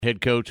Head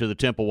coach of the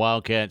Temple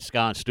Wildcats,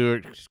 Scott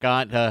Stewart.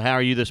 Scott, how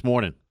are you this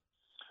morning?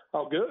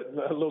 Oh, good.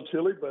 A little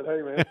chilly, but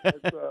hey, man,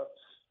 it's,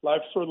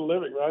 life's for the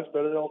living, right? It's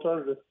better than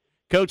alternative.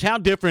 Coach, how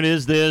different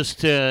is this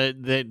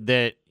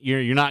that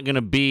you're not going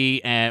to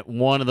be at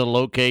one of the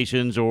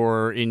locations,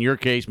 or in your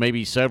case,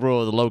 maybe several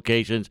of the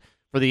locations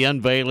for the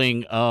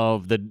unveiling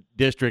of the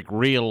district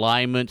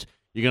realignment?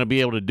 You're going to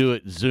be able to do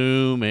it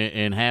Zoom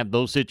and have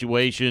those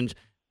situations.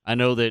 I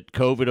know that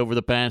COVID over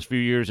the past few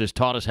years has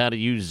taught us how to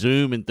use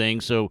Zoom and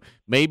things, so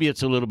maybe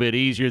it's a little bit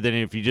easier than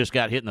if you just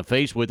got hit in the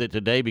face with it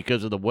today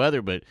because of the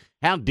weather. But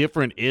how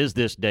different is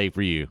this day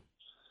for you?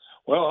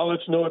 Well, I'll let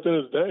you know at the end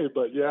of the day,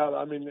 but yeah,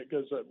 I mean,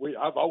 because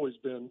I've always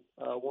been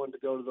wanting to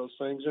go to those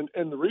things,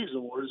 and the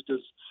reason was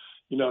because,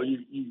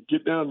 you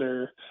get down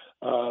there,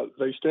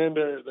 they stand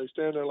there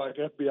like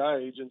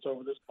FBI agents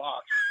over this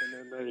box, and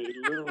then they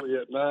literally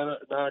at 9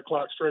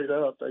 o'clock straight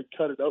up, they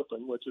cut it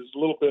open, which is a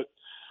little bit.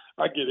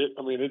 I get it.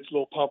 I mean, it's a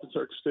little pomp and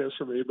circumstance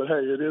for me, but hey,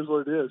 it is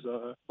what it is.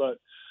 But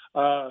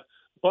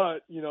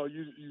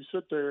you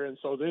sit there, and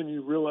so then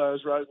you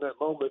realize right in that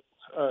moment,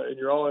 and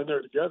you're all in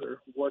there together,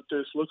 what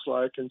this looks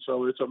like, and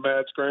so it's a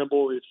mad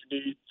scramble. If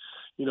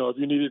you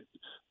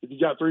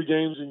got 3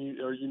 games and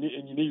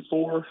you need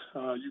 4,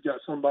 you got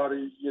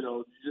somebody.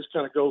 You just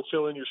kind of go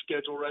fill in your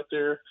schedule right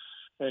there.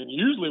 And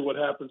usually, what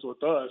happens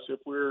with us,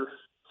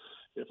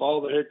 if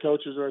all the head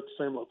coaches are at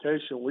the same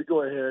location, we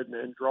go ahead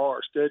and draw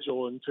our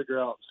schedule and figure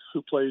out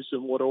who plays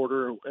in what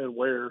order and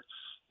where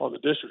on the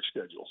district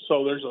schedule.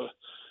 So there's a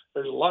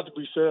lot to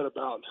be said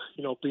about,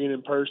 being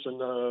in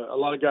person. A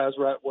lot of guys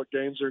write what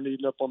games they're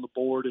needing up on the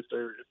board if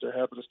they're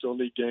happen to still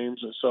need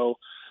games. And so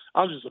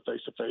I'm just a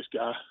face-to-face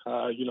guy.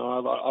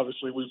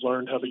 Obviously we've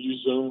learned how to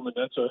use Zoom, and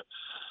that's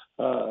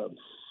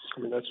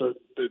a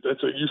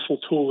useful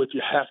tool if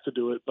you have to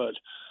do it. But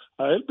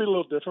it'll be a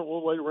little different.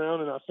 We'll wait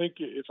around, and I think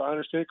if I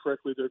understand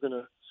correctly, they're going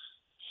to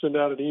send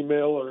out an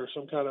email or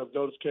some kind of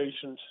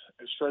notification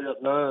at straight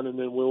up 9, and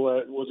then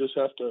we'll just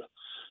have to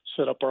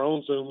set up our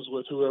own Zooms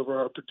with whoever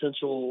our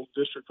potential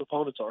district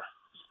opponents are.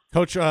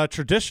 Coach,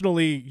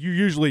 traditionally, you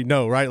usually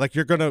know, right? Like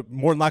you're going to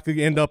more than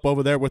likely end up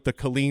over there with the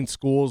Killeen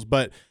schools,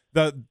 but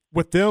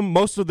with them,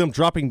 most of them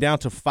dropping down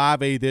to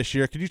 5A this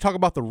year. Could you talk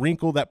about the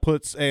wrinkle that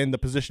puts and the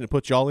position it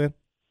puts y'all in?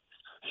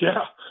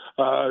 Yeah.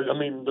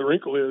 The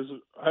wrinkle is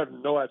I have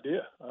no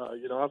idea.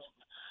 Of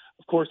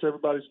course,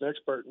 everybody's an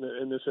expert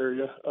in this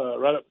area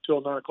right up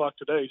until 9 o'clock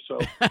today. So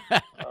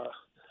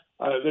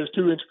there's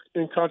 2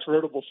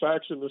 incontrovertible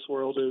facts in this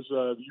world: is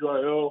the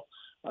UIL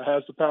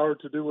has the power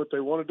to do what they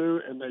want to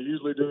do, and they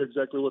usually do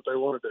exactly what they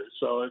want to do.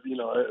 So they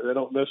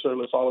don't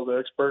necessarily follow the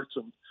experts.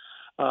 And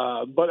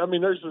but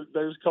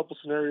there's a couple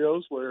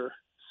scenarios where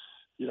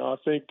I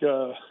think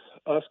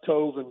us,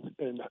 Cove,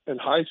 and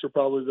Heights are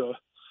probably the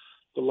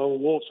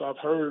lone wolves I've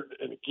heard.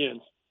 And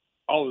again,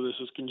 all of this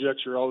is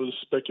conjecture, all of this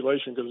is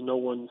speculation, because no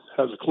one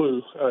has a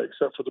clue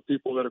except for the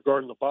people that are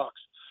guarding the box.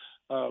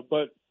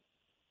 But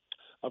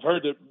I've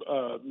heard that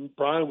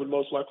Brian would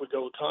most likely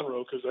go with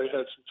Conroe because they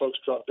had some folks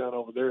drop down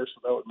over there, so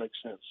that would make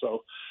sense.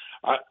 So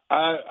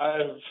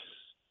I've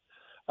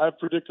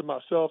predicted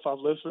myself. I've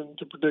listened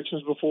to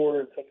predictions before,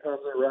 and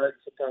sometimes they're right,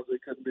 sometimes they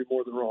couldn't be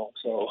more than wrong.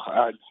 So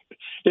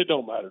it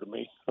don't matter to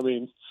me. Tell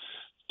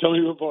me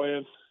who I'm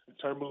playing,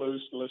 turn me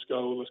loose, and let's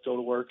go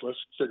to work,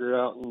 let's figure it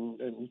out,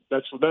 and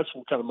that's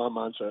kind of my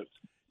mindset.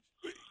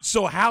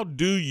 So how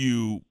do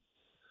you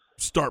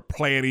start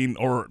planning,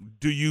 or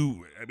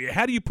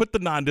how do you put the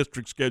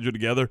non-district schedule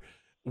together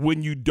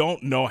when you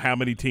don't know how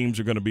many teams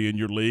are going to be in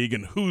your league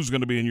and who's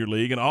going to be in your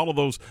league and all of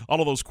those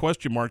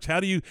question marks? How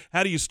do you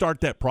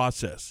start that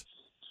process?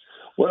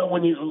 Well,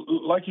 when you,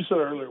 like you said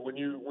earlier, when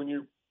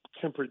you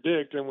can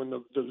predict, and when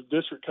the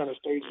district kind of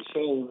stays the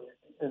same,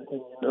 and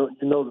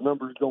you know the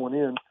numbers going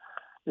in,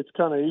 it's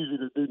kind of easy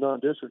to do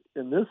non-district.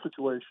 In this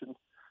situation,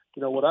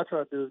 what I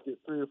try to do is get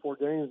 3 or 4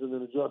 games and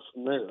then adjust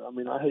from there.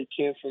 I hate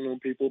canceling on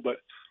people, but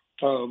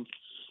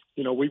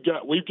we've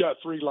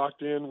got 3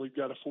 locked in. We've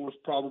got a 4th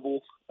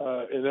probable,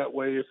 and that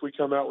way, if we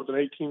come out with an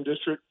 8-team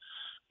district,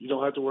 you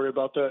don't have to worry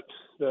about that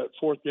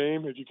 4th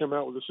game. If you come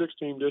out with a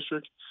 6-team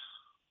district,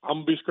 I'm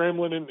gonna be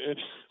scrambling and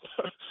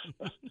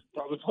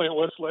probably playing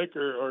Westlake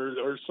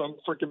or some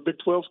freaking Big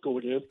 12 school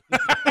again.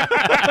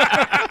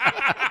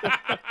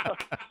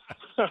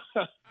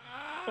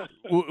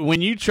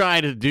 When you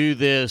try to do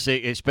this,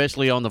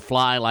 especially on the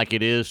fly like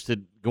it is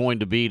going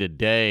to be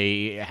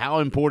today, how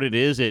important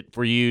is it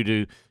for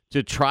you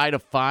to try to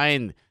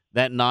find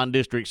that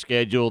non-district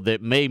schedule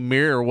that may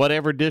mirror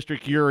whatever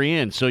district you're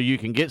in so you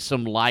can get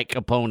some like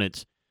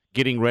opponents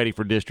getting ready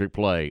for district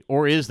play?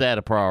 Or is that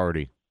a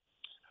priority?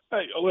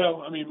 Hey,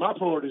 well, my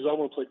priority is I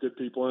want to play good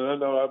people, and I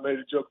know I made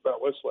a joke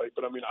about Westlake,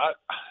 but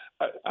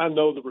I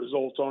know the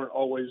results aren't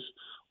always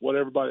what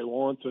everybody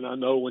wants, and I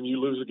know when you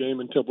lose a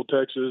game in Temple,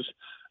 Texas,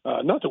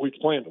 not that we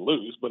plan to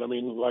lose, but I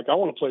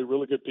want to play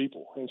really good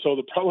people, and so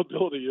the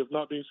probability of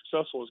not being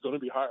successful is going to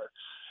be higher.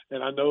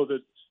 And I know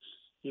that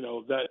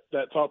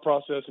that thought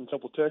process in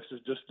Temple,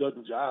 Texas just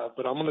doesn't jive.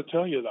 But I'm going to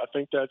tell you that I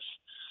think that's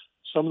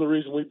some of the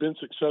reason we've been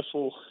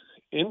successful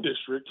in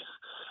district.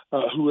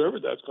 whoever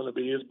that's going to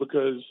be, is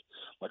because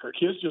like our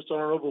kids just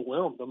aren't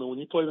overwhelmed. I mean, when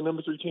you play the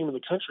number 3 team in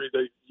the country,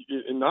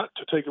 and not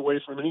to take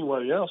away from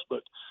anybody else,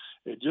 but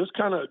it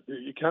kind of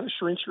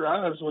shrinks your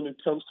eyes when it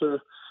comes to,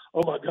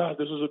 oh my God,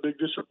 this is a big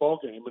district ball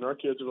game, and our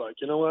kids are like,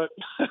 you know what?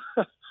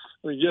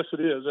 I mean, yes, it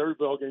is. Every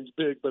ball game's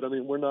big, but I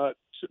mean, we're not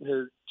sitting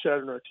here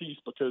chattering our teeth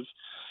because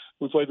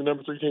we play the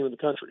number 3 team in the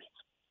country.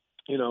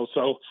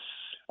 So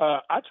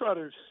I try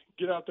to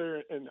get out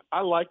there, and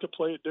I like to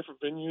play at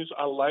different venues.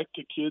 I like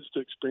the kids to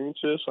experience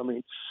this. I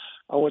mean,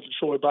 I went to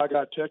Troy by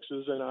God,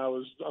 Texas, and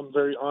I'm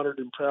very honored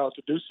and proud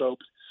to do so.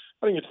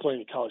 I didn't get to play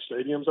any college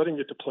stadiums. I didn't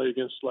get to play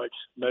against like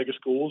mega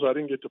schools. I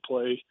didn't get to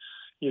play.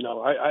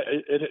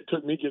 It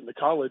took me getting to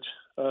college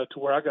to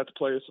where I got to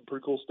play at some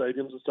pretty cool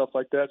stadiums and stuff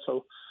like that.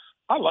 So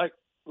I like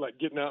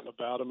getting out and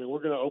about. I mean,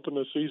 we're going to open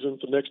the season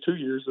for the next 2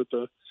 years at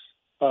the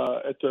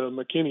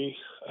McKinney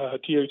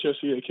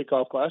THSCA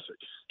Kickoff Classic,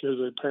 because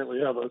they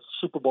apparently have a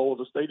Super Bowl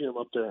with a stadium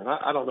up there. And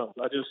I don't know.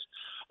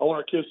 I want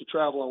our kids to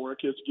travel. I want our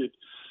kids to get,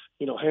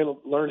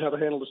 learn how to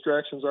handle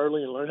distractions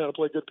early and learn how to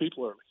play good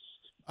people early.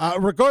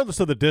 Regardless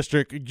of the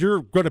district,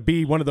 you're going to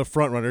be one of the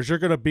front runners. You're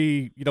going to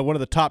be, one of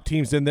the top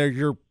teams in there.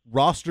 Your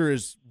roster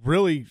is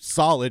really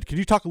solid. Can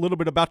you talk a little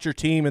bit about your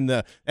team and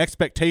the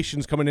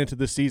expectations coming into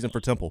this season for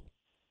Temple?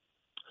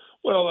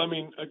 Well, I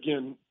mean,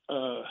 again,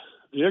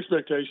 the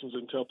expectations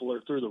in Temple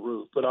are through the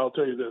roof, but I'll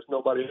tell you this,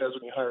 nobody has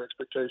any higher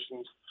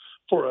expectations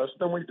for us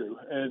than we do.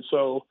 And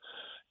so,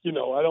 I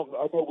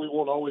know we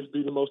won't always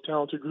be the most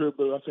talented group,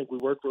 but I think we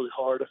work really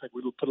hard. I think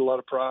we put a lot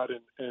of pride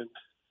in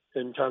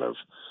kind of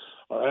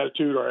our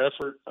attitude, our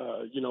effort,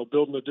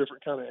 building a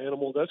different kind of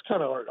animal. That's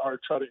kind of our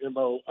try to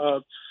MO.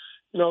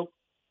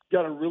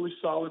 Got a really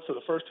solid, for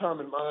the first time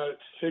in my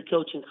head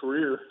coaching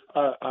career,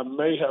 I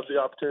may have the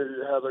opportunity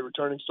to have a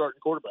returning starting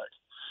quarterback.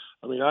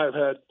 I mean, I have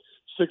had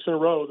 6 in a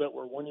row that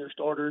were 1-year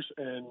starters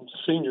and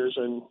seniors,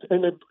 and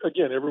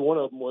again, every one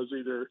of them was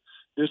either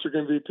district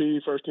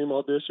MVP, first team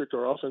all district,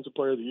 or offensive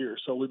player of the year.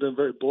 So we've been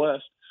very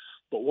blessed.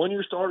 But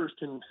 1-year starters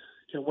can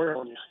wear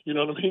on you. You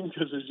know what I mean?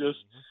 Because it's just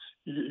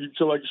you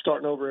feel like you're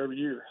starting over every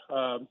year.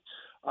 I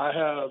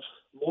have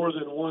more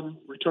than one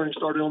returning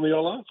starter on the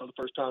O-line for the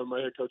first time in my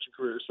head coaching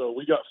career. So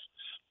we got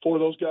 4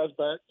 of those guys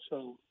back.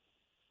 So,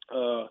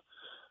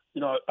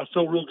 I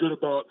feel real good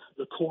about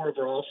the core of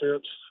our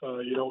offense.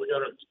 We got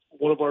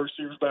one of our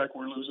receivers back.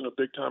 We're losing a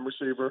big-time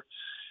receiver,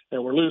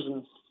 and we're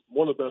losing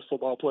one of the best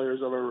football players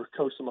I've ever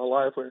coached in my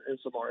life in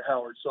Samari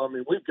Howard. So, I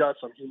mean, we've got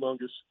some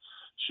humongous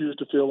shoes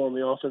to fill on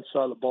the offense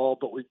side of the ball,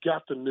 but we've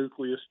got the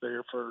nucleus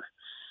there for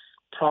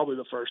probably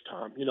the first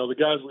time. The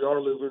guys we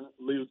are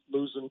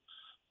losing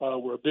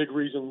were a big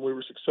reason we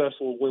were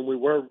successful when we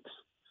were.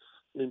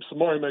 I mean,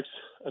 Samari makes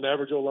an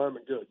average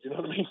O-lineman good. You know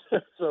what I mean?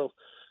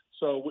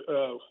 So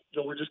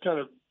we're just kind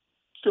of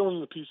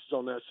filling the pieces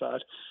on that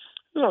side.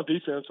 And on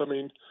defense, I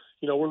mean,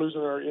 we're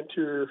losing our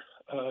interior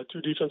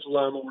 2 defensive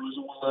linemen, we're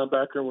losing 1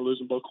 linebacker, and we're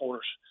losing both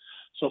corners.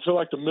 So I feel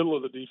like the middle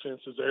of the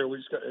defense is there.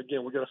 We got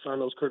to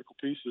find those critical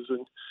pieces.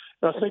 And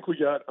I think for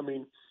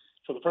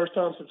the first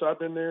time since I've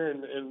been there,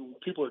 and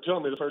people are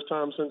telling me the first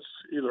time since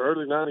either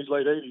early 90s,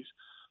 late 80s,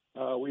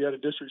 we had a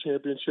district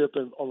championship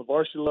on the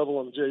varsity level,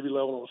 on the JV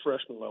level, on the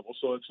freshman level.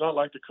 So it's not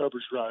like the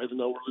cupboard's dry, even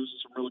though we're losing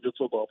some really good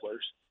football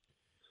players.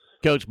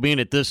 Coach, being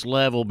at this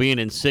level, being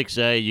in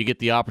 6A, you get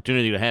the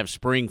opportunity to have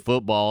spring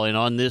football, and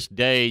on this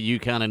day, you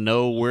kind of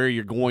know where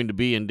you're going to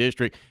be in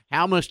district.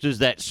 How much does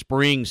that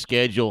spring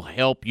schedule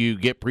help you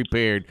get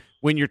prepared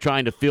when you're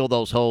trying to fill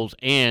those holes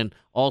and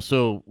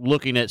also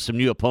looking at some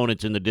new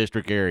opponents in the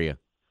district area?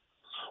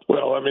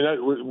 Well, I mean,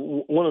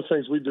 one of the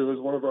things we do is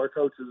one of our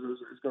coaches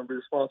is going to be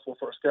responsible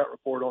for a scout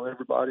report on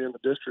everybody in the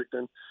district,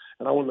 and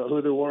I want to know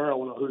who they were. I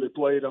want to know who they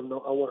played.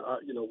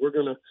 We're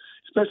going to,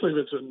 especially if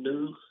it's a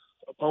new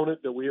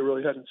opponent that we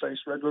really hadn't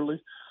faced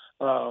regularly,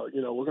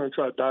 we're going to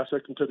try to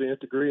dissect them to the nth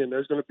degree, and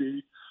there's going to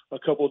be a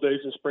couple of days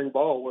in spring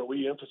ball where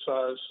we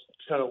emphasize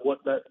kind of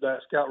what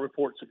that scout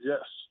report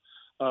suggests.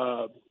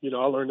 I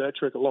learned that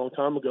trick a long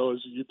time ago.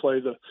 Is you play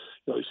the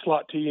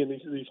slot T and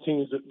these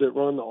teams that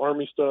run the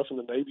Army stuff and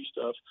the Navy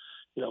stuff.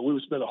 We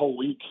would spend a whole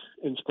week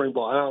in spring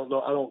ball. I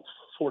don't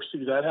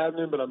foresee that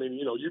happening, but I mean,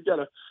 you've got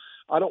to.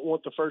 I don't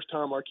want the first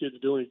time our kids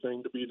do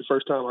anything to be the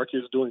first time our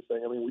kids do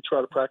anything. I mean, we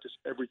try to practice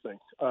everything.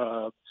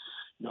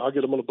 I'll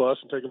get them on a bus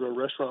and take them to a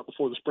restaurant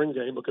before the spring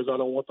game because I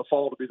don't want the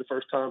fall to be the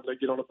first time they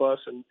get on a bus.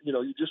 And,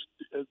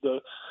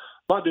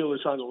 my deal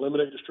is trying to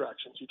eliminate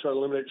distractions. You try to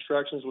eliminate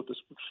distractions with the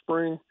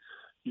spring.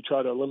 You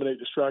try to eliminate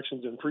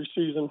distractions in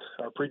preseason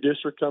or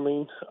pre-district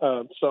coming.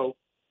 We'll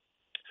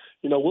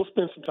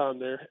spend some time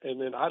there.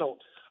 And then I'm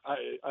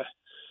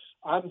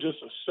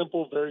just a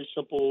very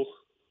simple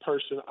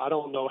person. I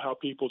don't know how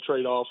people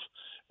trade off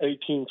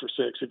 18 for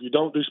 6. If you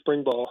don't do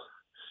spring ball,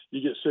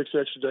 you get 6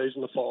 extra days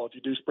in the fall. If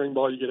you do spring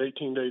ball, you get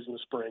 18 days in the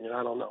spring. And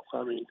I don't know.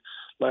 I mean,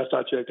 last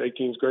I checked,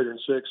 18 is greater than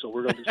 6, so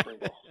we're going to do spring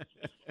ball.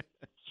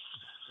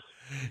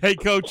 Hey,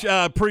 Coach,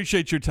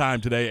 appreciate your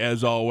time today,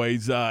 as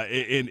always.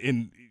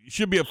 It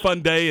should be a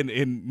fun day,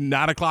 and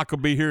 9 o'clock will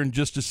be here in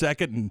just a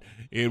second,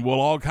 and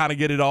we'll all kind of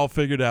get it all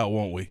figured out,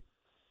 won't we?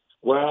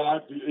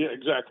 Well, yeah,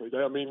 exactly.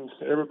 I mean,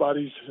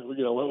 everybody's,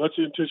 what's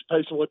the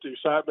anticipation, what's the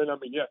excitement? I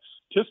mean, yeah,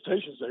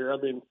 anticipation's there. I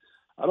mean,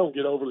 I don't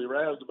get overly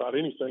razzed about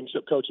anything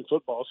except coaching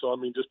football. So, I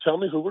mean, just tell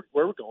me where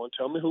we're going,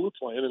 tell me who we're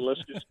playing, and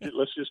let's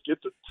just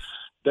get the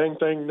dang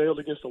thing nailed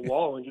against the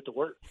wall and get to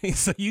work.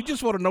 So you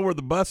just want to know where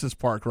the bus is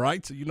parked,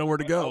 right? So you know where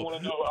to go.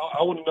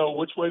 I want to know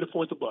which way to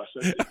point the bus.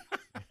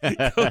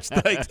 Coach,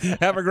 thanks.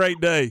 Have a great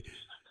day.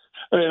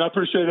 Hey, and I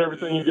appreciate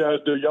everything you guys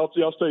do. Y'all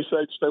stay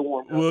safe, stay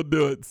warm. We'll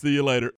do it. See you later.